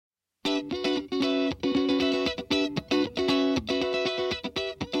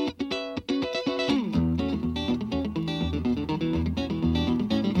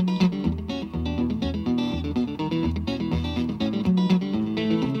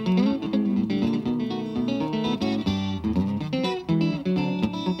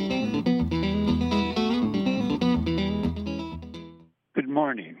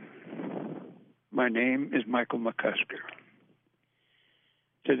My name is Michael McCusker.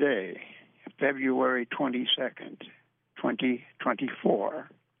 Today, February 22nd, 2024,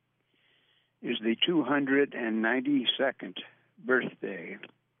 is the 292nd birthday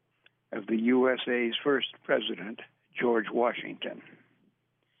of the USA's first president, George Washington.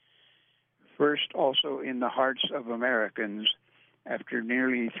 First also in the hearts of Americans after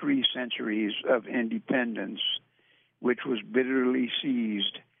nearly 3 centuries of independence, which was bitterly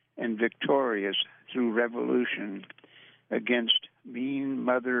seized and victorious through revolution against mean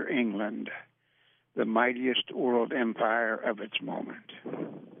Mother England, the mightiest world empire of its moment.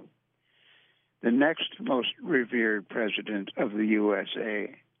 The next most revered president of the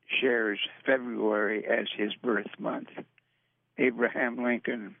USA shares February as his birth month, Abraham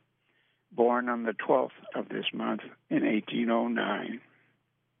Lincoln, born on the 12th of this month in 1809.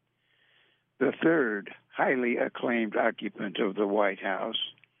 The third highly acclaimed occupant of the White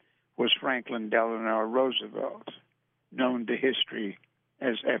House was Franklin Delano Roosevelt, known to history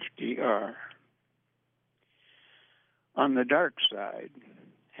as FDR. On the dark side,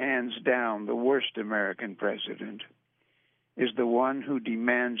 hands down the worst American president is the one who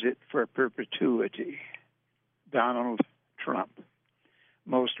demands it for perpetuity, Donald Trump,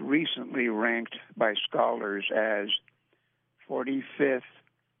 most recently ranked by scholars as 45th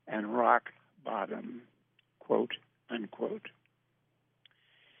and rock bottom, quote, unquote.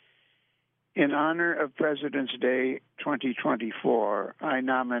 In honor of President's Day 2024, I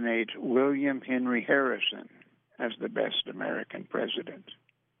nominate William Henry Harrison as the best American president.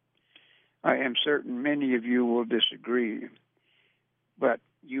 I am certain many of you will disagree, but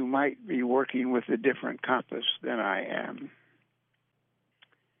you might be working with a different compass than I am.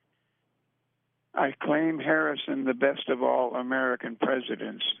 I claim Harrison the best of all American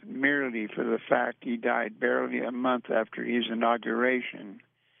presidents merely for the fact he died barely a month after his inauguration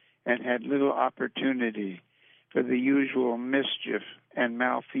and had little opportunity for the usual mischief and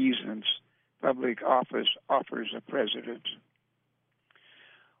malfeasance public office offers a president.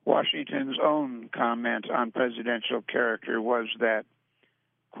 Washington's own comment on presidential character was that,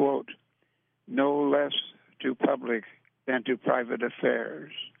 quote, no less to public than to private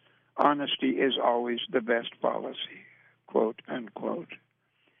affairs, honesty is always the best policy, quote, unquote,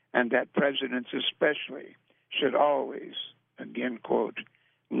 and that presidents especially should always, again, quote,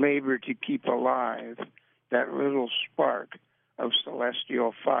 labor to keep alive that little spark of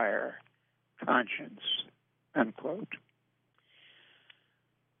celestial fire, conscience, unquote.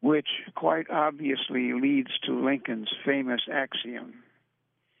 Which quite obviously leads to Lincoln's famous axiom,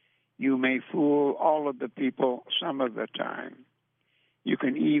 you may fool all of the people some of the time. You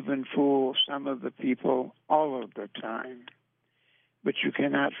can even fool some of the people all of the time. But you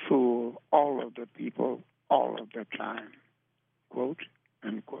cannot fool all of the people all of the time, quote,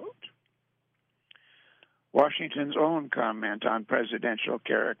 unquote. Washington's own comment on presidential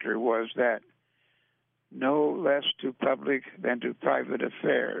character was that no less to public than to private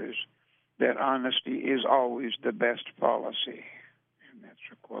affairs, that honesty is always the best policy. And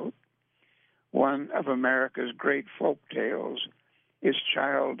that's a quote. One of America's great folk tales is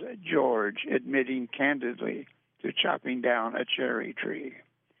Child George admitting candidly to chopping down a cherry tree.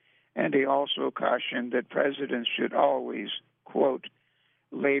 And he also cautioned that presidents should always, quote,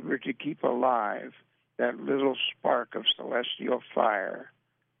 labor to keep alive that little spark of celestial fire,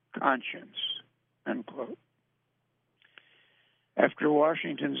 conscience, unquote. After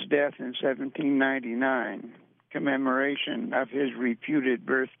Washington's death in 1799, commemoration of his reputed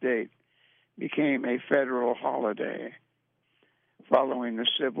birth date became a federal holiday following the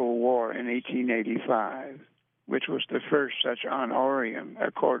Civil War in 1885, which was the first such honorarium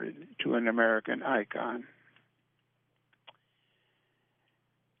accorded to an American icon.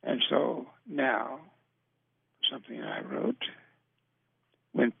 And so now, something I wrote,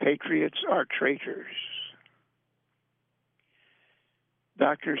 when patriots are traitors.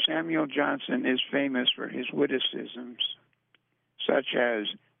 Dr. Samuel Johnson is famous for his witticisms, such as,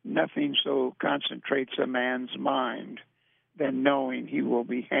 nothing so concentrates a man's mind than knowing he will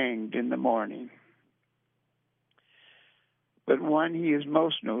be hanged in the morning. But one he is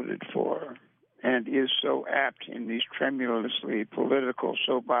most noted for, and is so apt in these tremulously political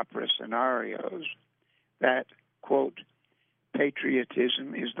soap opera scenarios, that, quote,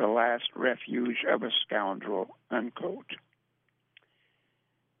 patriotism is the last refuge of a scoundrel, unquote,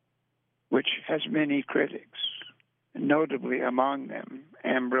 which has many critics, notably among them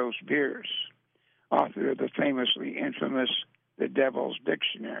Ambrose Bierce, author of the famously infamous The Devil's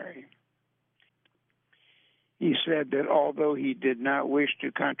Dictionary. He said that although he did not wish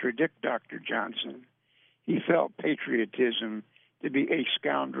to contradict Dr. Johnson, he felt patriotism to be a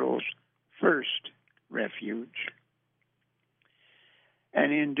scoundrel's first refuge.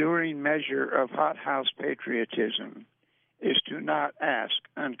 An enduring measure of hothouse patriotism is to not ask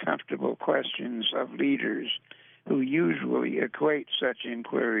uncomfortable questions of leaders who usually equate such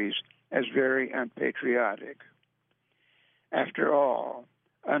inquiries as very unpatriotic. After all,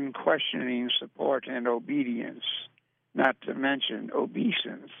 unquestioning support and obedience, not to mention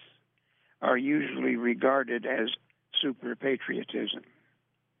obeisance, are usually regarded as super-patriotism.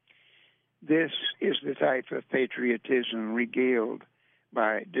 This is the type of patriotism regaled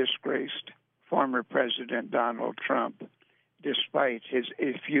by disgraced former President Donald Trump, despite his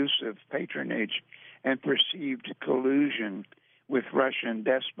effusive patronage and perceived collusion with Russian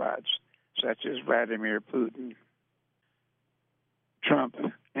despots such as Vladimir Putin. Trump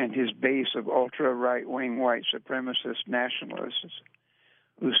and his base of ultra-right-wing white supremacist nationalists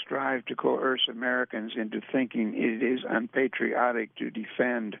who strive to coerce Americans into thinking it is unpatriotic to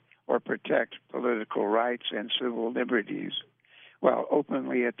defend or protect political rights and civil liberties, while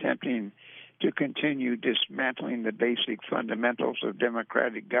openly attempting to continue dismantling the basic fundamentals of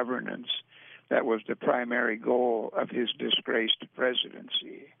democratic governance that was the primary goal of his disgraced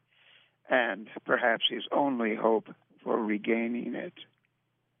presidency, and perhaps his only hope for regaining it.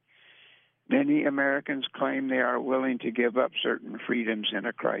 Many Americans claim they are willing to give up certain freedoms in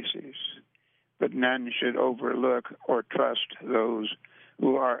a crisis, but none should overlook or trust those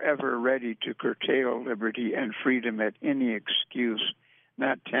who are ever ready to curtail liberty and freedom at any excuse,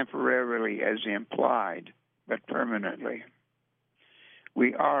 not temporarily as implied, but permanently.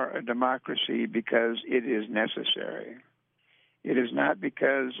 We are a democracy because it is necessary. It is not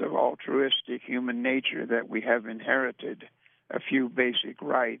because of altruistic human nature that we have inherited a few basic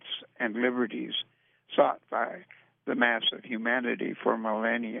rights and liberties sought by the mass of humanity for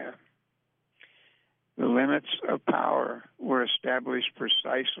millennia. The limits of power were established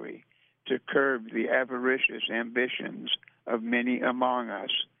precisely to curb the avaricious ambitions of many among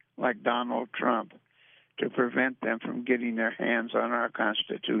us, like Donald Trump, to prevent them from getting their hands on our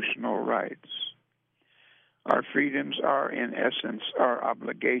constitutional rights. Our freedoms are, in essence, our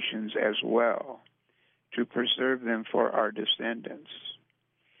obligations as well, to preserve them for our descendants.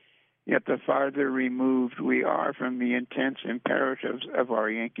 Yet the farther removed we are from the intense imperatives of our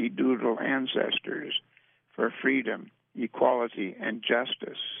Yankee Doodle ancestors for freedom, equality, and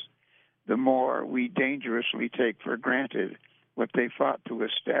justice, the more we dangerously take for granted what they fought to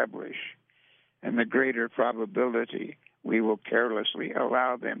establish, and the greater probability we will carelessly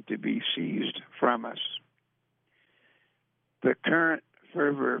allow them to be seized from us. The current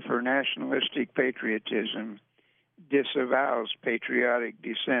fervor for nationalistic patriotism disavows patriotic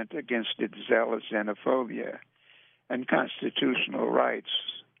dissent against its zealous xenophobia and constitutional rights.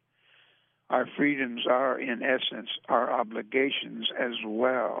 Our freedoms are, in essence, our obligations as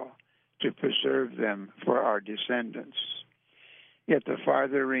well to preserve them for our descendants. Yet the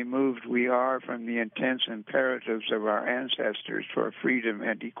farther removed we are from the intense imperatives of our ancestors for freedom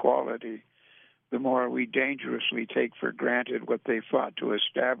and equality, the more we dangerously take for granted what they fought to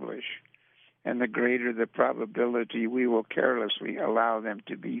establish, and the greater the probability we will carelessly allow them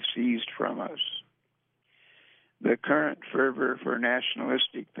to be seized from us. The current fervor for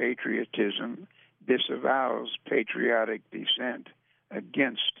nationalistic patriotism disavows patriotic dissent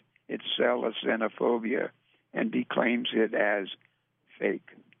against its zealous xenophobia and declaims it as fake.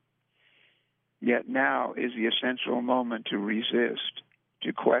 Yet now is the essential moment to resist,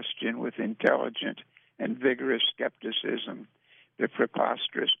 to question with intelligent and vigorous skepticism the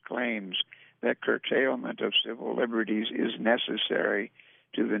preposterous claims that curtailment of civil liberties is necessary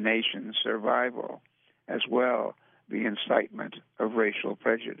to the nation's survival, as well the incitement of racial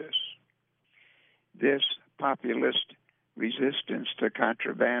prejudice. This populist resistance to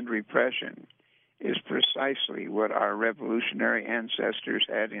contraband repression is precisely what our revolutionary ancestors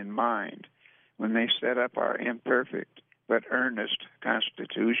had in mind when they set up our imperfect but earnest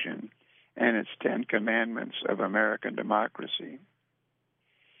Constitution and its 10 Commandments of American democracy.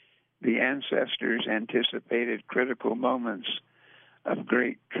 The ancestors anticipated critical moments of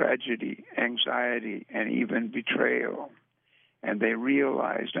great tragedy, anxiety, and even betrayal, and they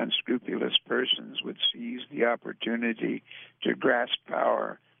realized unscrupulous persons would seize the opportunity to grasp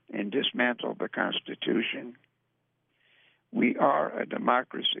power and dismantle the Constitution. We are a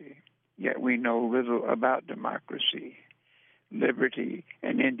democracy, yet we know little about democracy. Liberty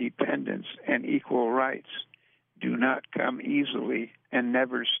and independence and equal rights do not come easily and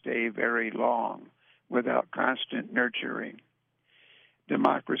never stay very long without constant nurturing.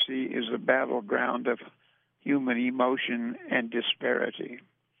 Democracy is a battleground of human emotion and disparity.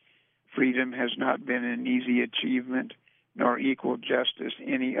 Freedom has not been an easy achievement, nor equal justice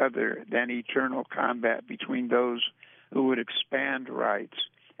any other than eternal combat between those who would expand rights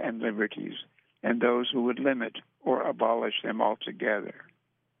and liberties and those who would limit or abolish them altogether.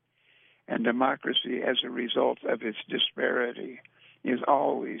 And democracy, as a result of its disparity, is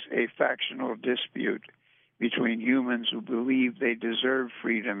always a factional dispute between humans who believe they deserve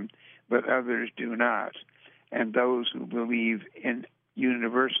freedom but others do not, and those who believe in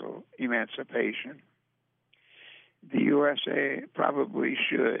universal emancipation. The USA probably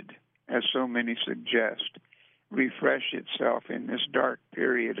should, as so many suggest, refresh itself in this dark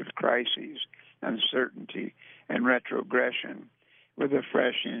period of crises, uncertainty, and retrogression with a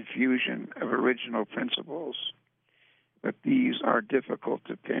fresh infusion of original principles. But these are difficult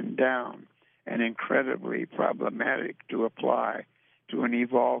to pin down and incredibly problematic to apply to an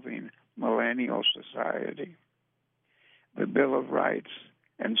evolving millennial society. The Bill of Rights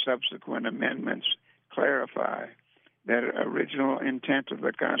and subsequent amendments clarify that original intent of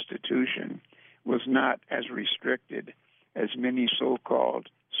the Constitution was not as restricted as many so-called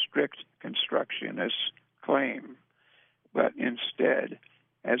strict constructionists claim, but instead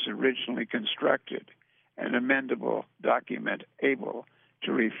as originally constructed, an amendable document able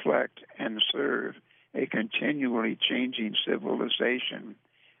to reflect and serve a continually changing civilization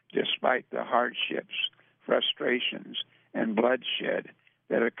despite the hardships, frustrations, and bloodshed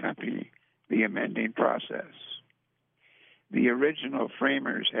that accompany the amending process. The original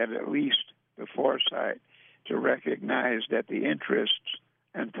framers had at least the foresight to recognize that the interests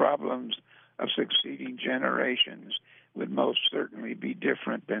and problems of succeeding generations would most certainly be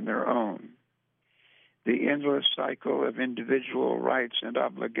different than their own. The endless cycle of individual rights and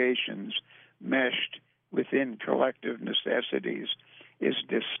obligations meshed within collective necessities is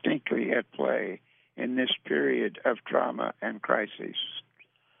distinctly at play in this period of trauma and crisis.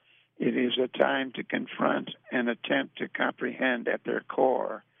 It is a time to confront and attempt to comprehend at their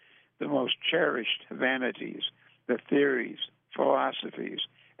core the most cherished vanities, the theories, philosophies,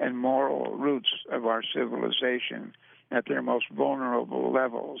 and moral roots of our civilization at their most vulnerable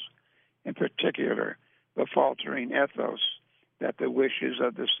levels, in particular, the faltering ethos that the wishes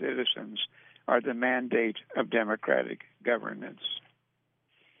of the citizens are the mandate of democratic governance.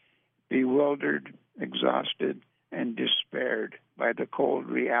 Bewildered, exhausted, and despaired by the cold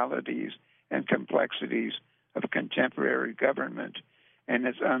realities and complexities of contemporary government and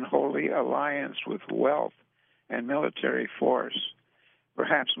its unholy alliance with wealth and military force,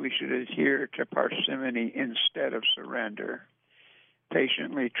 perhaps we should adhere to parsimony instead of surrender,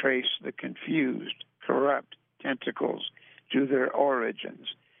 patiently trace the confused, corrupt tentacles to their origins,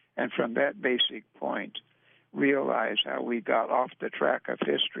 and from that basic point, realize how we got off the track of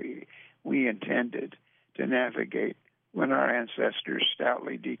history we intended to navigate when our ancestors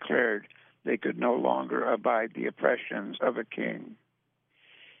stoutly declared they could no longer abide the oppressions of a king.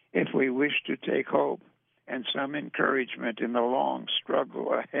 If we wish to take hope and some encouragement in the long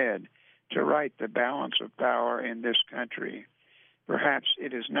struggle ahead to right the balance of power in this country, perhaps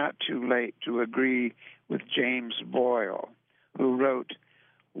it is not too late to agree with James Boyle, who wrote,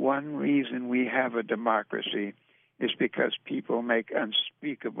 "One reason we have a democracy is because people make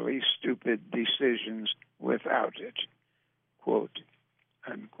unspeakably stupid decisions without it," quote,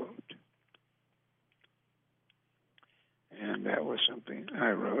 unquote. And that was something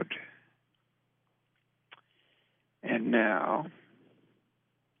I wrote. And now,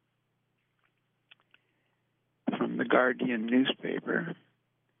 from the Guardian newspaper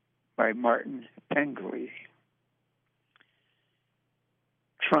by Martin Pengley,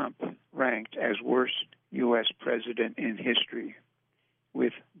 Trump ranked as worst U.S. president in history,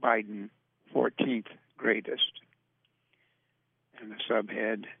 with Biden 14th greatest. And the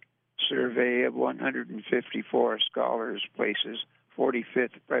subhead, survey of 154 scholars places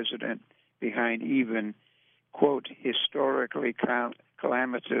 45th president behind even, quote, historically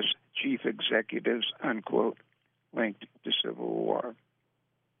calamitous chief executives, unquote, linked to civil war.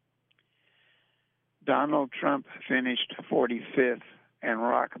 Donald Trump finished 45th and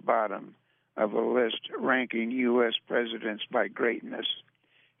rock bottom of a list ranking U.S. presidents by greatness,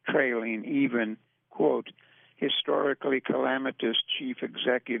 trailing even, quote, historically calamitous chief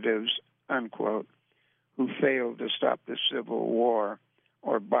executives, unquote, who failed to stop the Civil War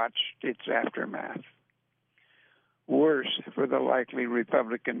or botched its aftermath. Worse for the likely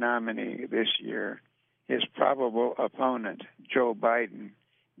Republican nominee this year, his probable opponent, Joe Biden,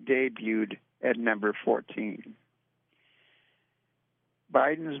 debuted at number 14.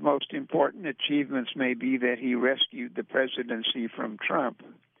 Biden's most important achievements may be that he rescued the presidency from Trump,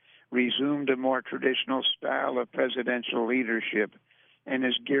 resumed a more traditional style of presidential leadership, and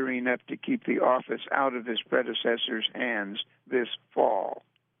is gearing up to keep the office out of his predecessor's hands this fall,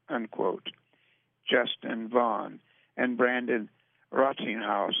 unquote. Justin Vaughn and Brandon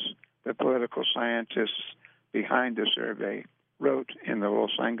Rottinghaus, the political scientists behind the survey, wrote in the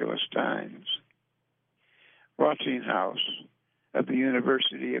Los Angeles Times. Rottinghaus of the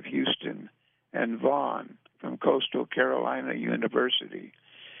University of Houston and Vaughn from Coastal Carolina University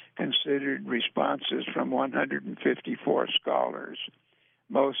considered responses from 154 scholars,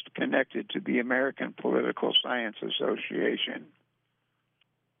 most connected to the American Political Science Association.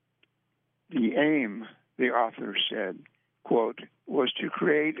 The aim, the author said, quote, was to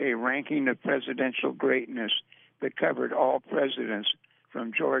create a ranking of presidential greatness that covered all presidents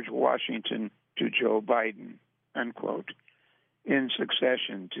from George Washington to Joe Biden, unquote, in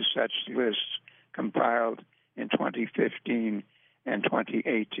succession to such lists compiled in 2015 and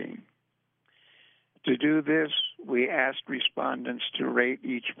 2018. To do this, we asked respondents to rate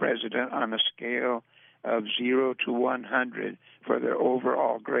each president on a scale of 0 to 100 for their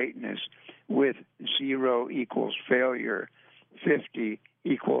overall greatness, with 0 equals failure, 50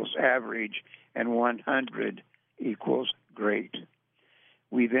 equals average, and 100 equals great.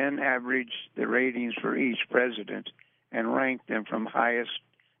 We then averaged the ratings for each president and ranked them from highest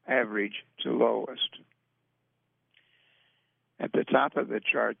average to lowest. At the top of the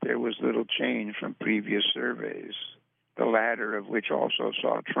chart, there was little change from previous surveys, the latter of which also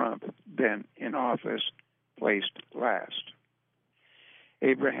saw Trump, then in office, placed last.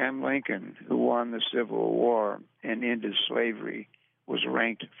 Abraham Lincoln, who won the Civil War and ended slavery, was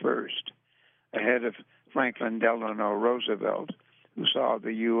ranked first, ahead of Franklin Delano Roosevelt, who saw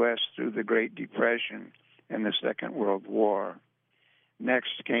the U.S. through the Great Depression and the Second World War.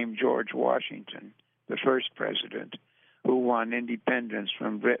 Next came George Washington, the first president, who won independence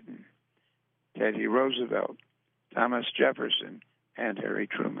from Britain, Teddy Roosevelt, Thomas Jefferson, and Harry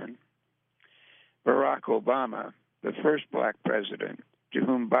Truman. Barack Obama, the first black president, to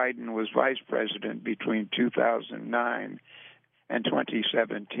whom Biden was vice president between 2009 and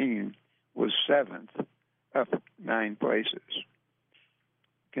 2017, was seventh, up 9 places.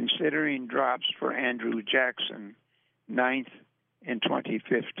 Considering drops for Andrew Jackson, 9th in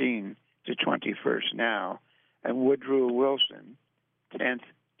 2015 to 21st now, and Woodrow Wilson, 10th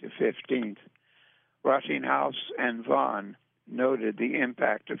to 15th, Rottinghaus and Vaughn noted the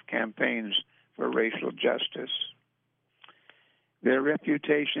impact of campaigns for racial justice. Their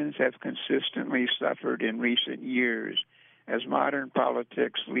reputations have consistently suffered in recent years as modern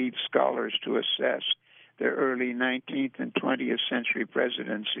politics leads scholars to assess their early 19th and 20th century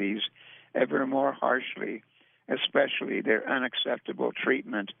presidencies ever more harshly, especially their unacceptable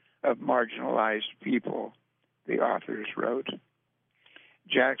treatment of marginalized people, the authors wrote.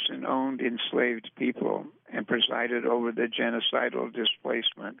 Jackson owned enslaved people and presided over the genocidal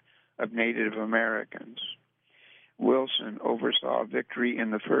displacement of Native Americans. Wilson oversaw victory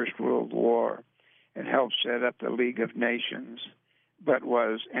in the First World War and helped set up the League of Nations, but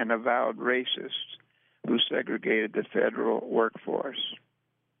was an avowed racist who segregated the federal workforce.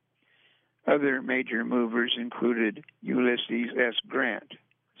 Other major movers included Ulysses S. Grant,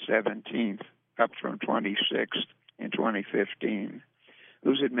 17th, up from 26th in 2015,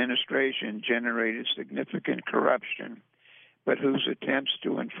 whose administration generated significant corruption, but whose attempts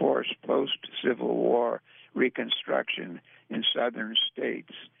to enforce post-Civil War Reconstruction in southern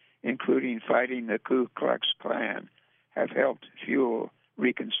states, including fighting the Ku Klux Klan, have helped fuel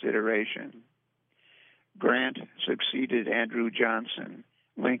reconsideration. Grant succeeded Andrew Johnson,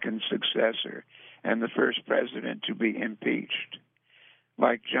 Lincoln's successor, and the first president to be impeached.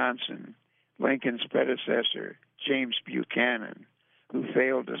 Like Johnson, Lincoln's predecessor, James Buchanan, who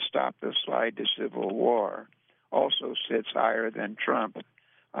failed to stop the slide to civil war, also sits higher than Trump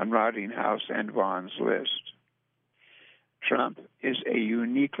on Rottinghaus and Vaughn's list. Trump is a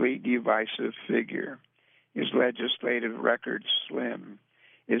uniquely divisive figure. His legislative record slim.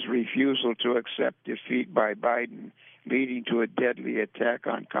 His refusal to accept defeat by Biden, leading to a deadly attack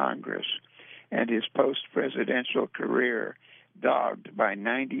on Congress, and his post-presidential career dogged by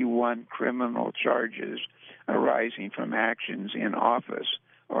 91 criminal charges arising from actions in office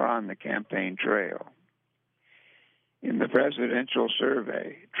or on the campaign trail. In the presidential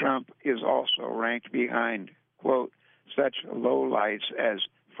survey, Trump is also ranked behind, quote, such lowlights as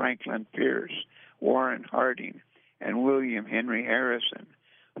Franklin Pierce, Warren Harding, and William Henry Harrison,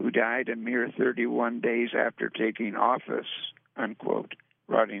 who died a mere 31 days after taking office, unquote,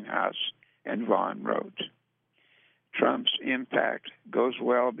 Rottinghaus and Vaughn wrote. Trump's impact goes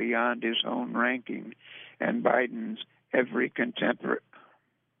well beyond his own ranking, and Biden's every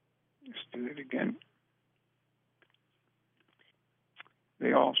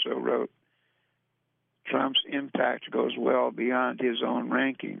They also wrote, Trump's impact goes well beyond his own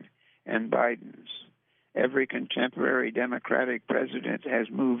ranking and Biden's. Every contemporary Democratic president has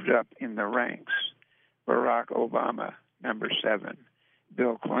moved up in the ranks. Barack Obama, number 7,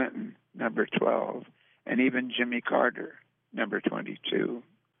 Bill Clinton, number 12, and even Jimmy Carter, number 22.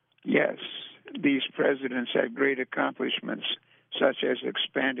 Yes, these presidents had great accomplishments, such as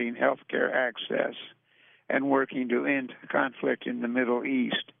expanding health care access and working to end conflict in the Middle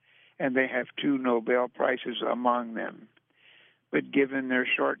East, and they have 2 Nobel Prizes among them. But given their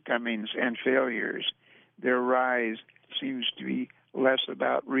shortcomings and failures, their rise seems to be less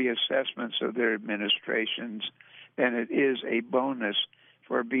about reassessments of their administrations than it is a bonus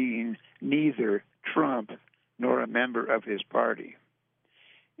for being neither Trump nor a member of his party.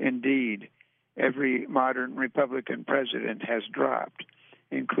 Indeed, every modern Republican president has dropped,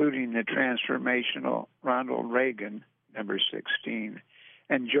 including the transformational Ronald Reagan, number 16,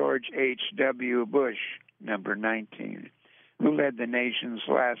 and George H.W. Bush, number 19, who led the nation's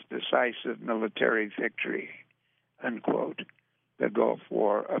last decisive military victory, unquote, the Gulf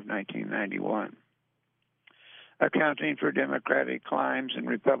War of 1991. Accounting for Democratic climbs and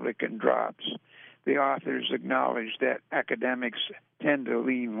Republican drops, the authors acknowledged that academics tend to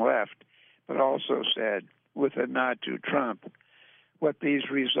lean left, but also said, with a nod to Trump, what these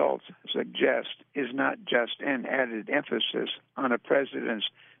results suggest is not just an added emphasis on a president's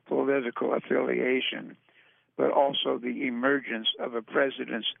political affiliation, but also the emergence of a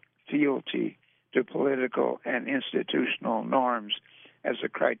president's fealty to political and institutional norms as a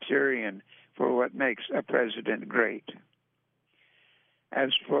criterion for what makes a president great. As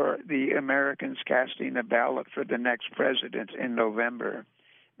for the Americans casting a ballot for the next president in November,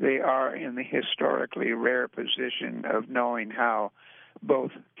 they are in the historically rare position of knowing how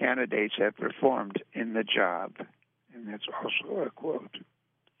both candidates have performed in the job. And that's also a quote.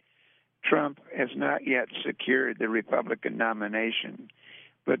 Trump has not yet secured the Republican nomination,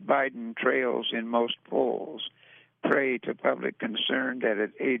 but Biden trails in most polls, prey to public concern that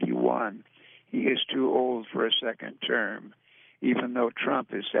at 81, he is too old for a second term, even though Trump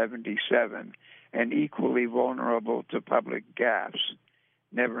is 77 and equally vulnerable to public gaffes,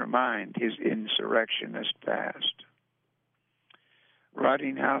 never mind his insurrectionist past.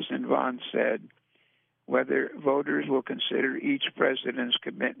 Rottinghouse and Vaughn said, whether voters will consider each president's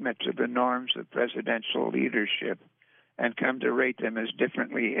commitment to the norms of presidential leadership and come to rate them as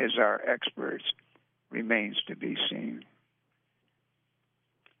differently as our experts remains to be seen.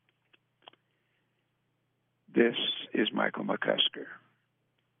 This is Michael McCusker.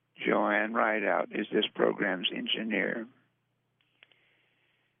 Joanne Rideout is this program's engineer.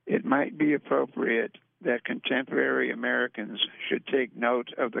 It might be appropriate that contemporary Americans should take note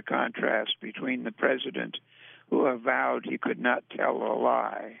of the contrast between the president who avowed he could not tell a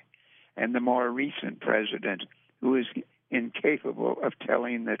lie and the more recent president who is incapable of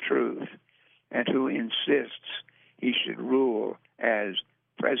telling the truth and who insists he should rule as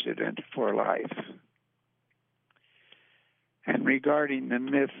president for life. And regarding the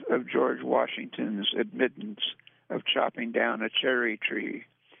myth of George Washington's admittance of chopping down a cherry tree,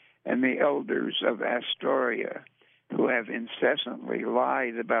 and the elders of Astoria, who have incessantly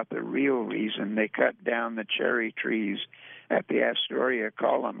lied about the real reason they cut down the cherry trees at the Astoria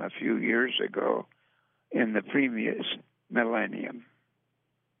column a few years ago in the previous millennium.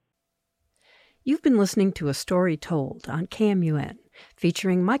 You've been listening to A Story Told on KMUN,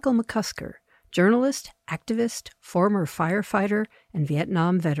 featuring Michael McCusker, journalist, activist, former firefighter, and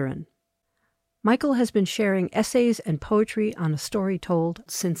Vietnam veteran. Michael has been sharing essays and poetry on A Story Told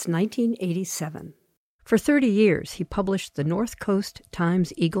since 1987. For 30 years, he published the North Coast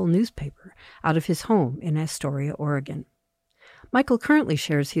Times-Eagle newspaper out of his home in Astoria, Oregon. Michael currently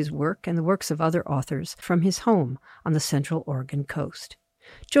shares his work and the works of other authors from his home on the Central Oregon coast.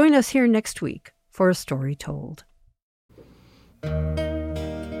 Join us here next week for A Story Told.